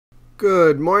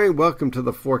Good morning. Welcome to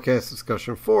the forecast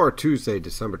discussion for Tuesday,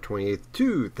 December 28th,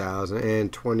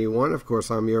 2021. Of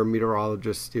course, I'm your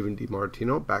meteorologist, Stephen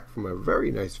DiMartino, back from a very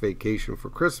nice vacation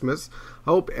for Christmas. I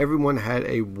hope everyone had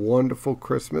a wonderful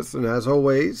Christmas. And as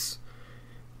always,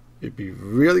 it'd be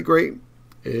really great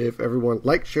if everyone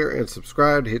liked, share, and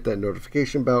subscribe, hit that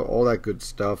notification bell, all that good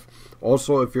stuff.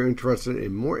 Also, if you're interested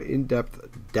in more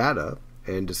in-depth data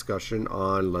and discussion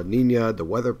on La Nina, the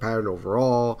weather pattern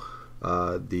overall,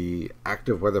 the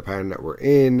active weather pattern that we're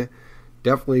in,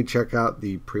 definitely check out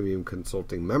the premium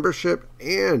consulting membership.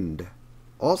 And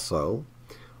also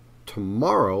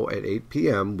tomorrow at 8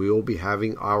 p.m. we will be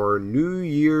having our New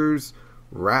Year's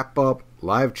wrap up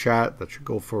live chat that should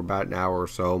go for about an hour or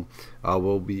so.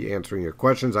 We'll be answering your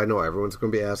questions. I know everyone's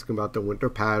going to be asking about the winter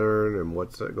pattern and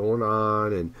what's going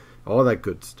on and all that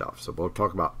good stuff, so we'll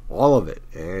talk about all of it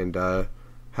and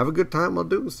have a good time while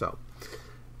doing so.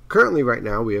 Currently, right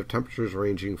now, we have temperatures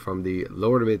ranging from the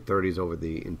lower to mid-30s over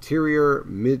the interior,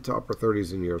 mid to upper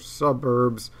 30s in your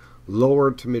suburbs,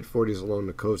 lower to mid-40s along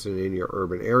the coast and in your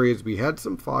urban areas. We had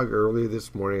some fog earlier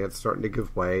this morning. That's starting to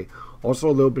give way. Also,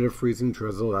 a little bit of freezing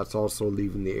drizzle. That's also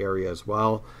leaving the area as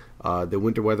well. The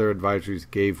winter weather advisories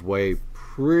gave way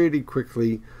pretty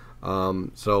quickly.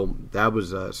 So that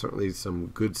was certainly some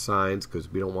good signs because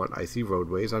we don't want icy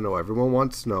roadways. I know everyone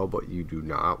wants snow, but you do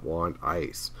not want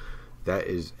ice. That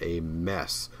is a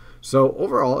mess. So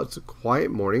overall, it's a quiet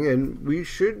morning, and we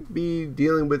should be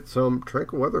dealing with some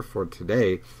tranquil weather for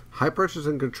today. High pressure's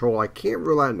in control. I can't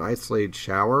rule out an isolated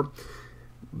shower,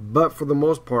 but for the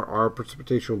most part, our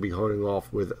precipitation will be holding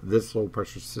off with this low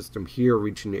pressure system here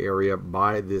reaching the area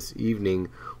by this evening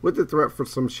with the threat for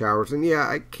some showers. And yeah,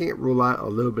 I can't rule out a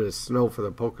little bit of snow for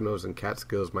the Poconos and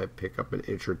Catskills. Might pick up an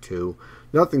inch or two.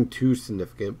 Nothing too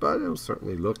significant, but it'll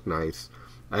certainly look nice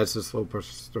as this low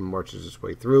pressure system marches its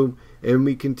way through. And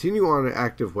we continue on an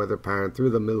active weather pattern through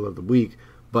the middle of the week,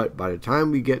 but by the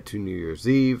time we get to New Year's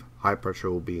Eve, high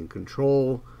pressure will be in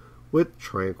control with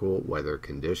tranquil weather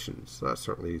conditions. So that's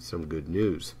certainly some good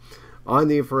news. On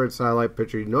the infrared satellite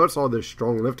picture, you notice all this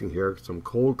strong lifting here, some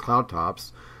cold cloud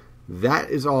tops. That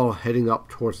is all heading up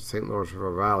towards the St. Lawrence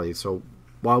River Valley. So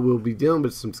while we'll be dealing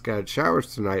with some scattered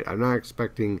showers tonight, I'm not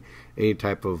expecting any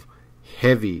type of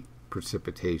heavy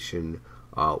precipitation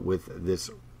with this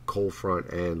cold front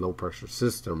and low pressure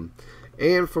system.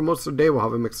 And for most of the day, we'll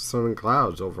have a mix of sun and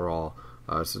clouds overall.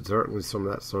 So certainly some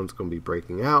of that sun's going to be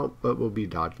breaking out, but we'll be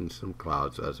dodging some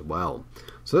clouds as well.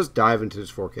 So let's dive into this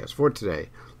forecast for today.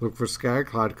 Look for scattered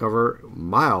cloud cover,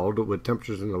 mild, with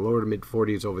temperatures in the lower to mid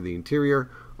 40s over the interior,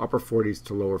 upper 40s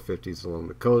to lower 50s along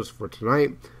the coast. For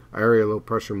tonight, our area low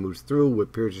pressure moves through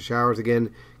with periods of showers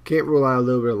again. Can't rule out a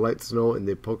little bit of light snow in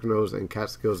the Poconos and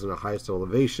Catskills in the highest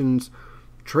elevations.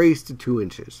 Trace to 2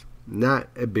 inches. Not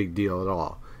a big deal at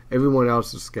all. Everyone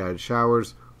else is scattered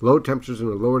showers. Low temperatures in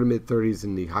the lower to mid 30s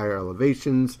in the higher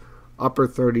elevations. Upper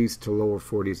 30s to lower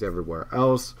 40s everywhere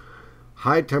else.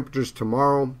 High temperatures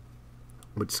tomorrow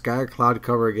with scattered cloud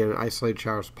cover. Again, isolated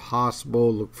showers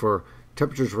possible. Look for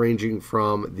temperatures ranging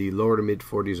from the lower to mid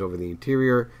 40s over the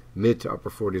interior, mid to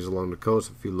upper 40s along the coast,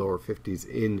 a few lower 50s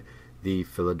in the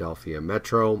Philadelphia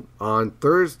metro. On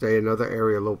Thursday, another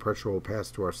area low pressure will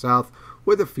pass to our south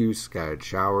with a few scattered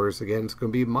showers. Again, it's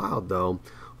going to be mild though.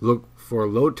 Look for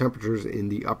low temperatures in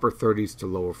the upper 30s to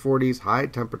lower 40s, high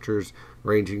temperatures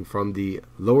ranging from the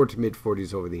lower to mid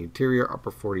 40s over the interior,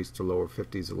 upper 40s to lower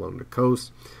 50s along the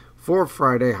coast. For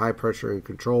Friday, high pressure in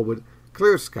control with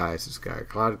clear skies to sky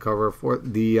cloud cover. For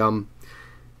the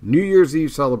New Year's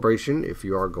Eve celebration, if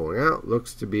you are going out,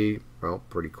 looks to be, well,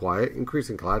 pretty quiet.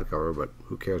 Increasing cloud cover, but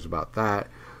who cares about that?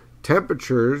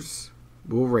 Temperatures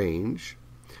will range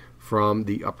from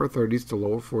the upper 30s to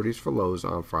lower 40s for lows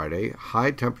on Friday. High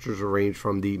temperatures will range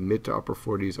from the mid to upper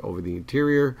 40s over the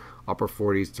interior, upper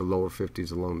 40s to lower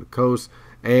 50s along the coast.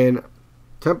 And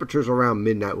temperatures around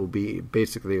midnight will be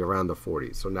basically around the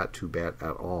 40s, so not too bad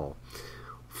at all.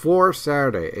 For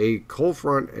Saturday, a cold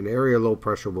front and area low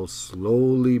pressure will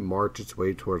slowly march its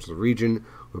way towards the region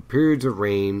with periods of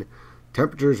rain.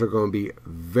 Temperatures are going to be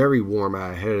very warm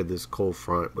ahead of this cold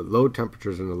front with low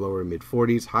temperatures in the lower mid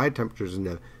 40s, high temperatures in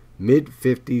the mid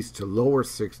 50s to lower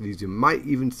 60s. You might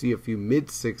even see a few mid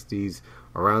 60s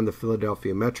around the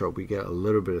Philadelphia metro. We get a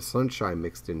little bit of sunshine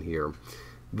mixed in here.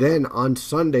 Then on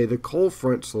Sunday, the cold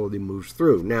front slowly moves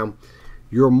through. Now,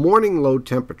 your morning low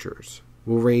temperatures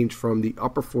will range from the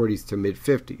upper 40s to mid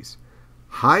 50s.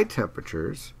 High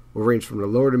temperatures will range from the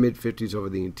lower to mid 50s over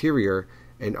the interior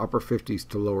and upper 50s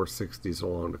to lower 60s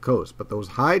along the coast. But those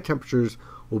high temperatures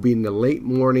will be in the late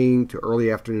morning to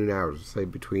early afternoon hours, say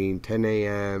between 10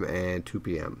 a.m. and 2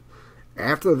 p.m.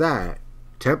 After that,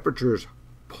 temperatures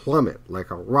plummet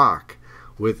like a rock,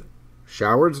 with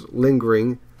showers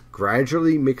lingering,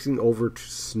 gradually mixing over to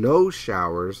snow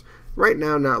showers. Right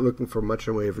now, not looking for much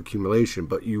in the way of accumulation,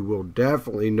 but you will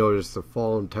definitely notice the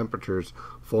fall in temperatures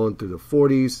falling through the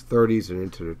 40s, 30s, and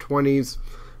into the 20s.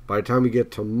 By the time we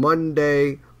get to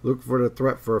Monday, look for the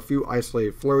threat for a few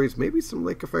isolated flurries, maybe some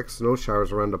lake effect snow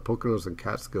showers around the Poconos and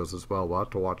Catskills as well. We'll have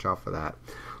to watch out for that.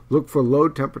 Look for low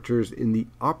temperatures in the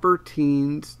upper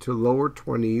teens to lower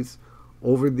 20s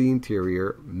over the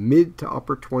interior, mid to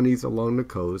upper 20s along the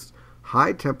coast,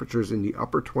 high temperatures in the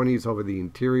upper 20s over the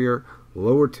interior,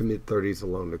 lower to mid 30s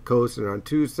along the coast. And on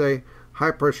Tuesday,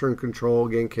 high pressure and control.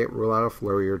 Again, can't rule out a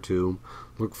flurry or two.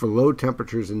 Look for low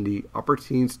temperatures in the upper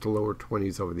teens to lower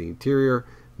 20s over the interior,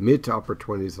 mid to upper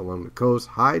 20s along the coast,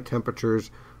 high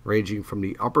temperatures ranging from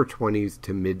the upper 20s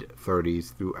to mid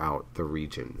 30s throughout the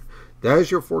region. That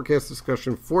is your forecast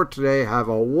discussion for today. Have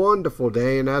a wonderful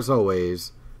day, and as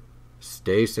always,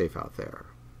 stay safe out there.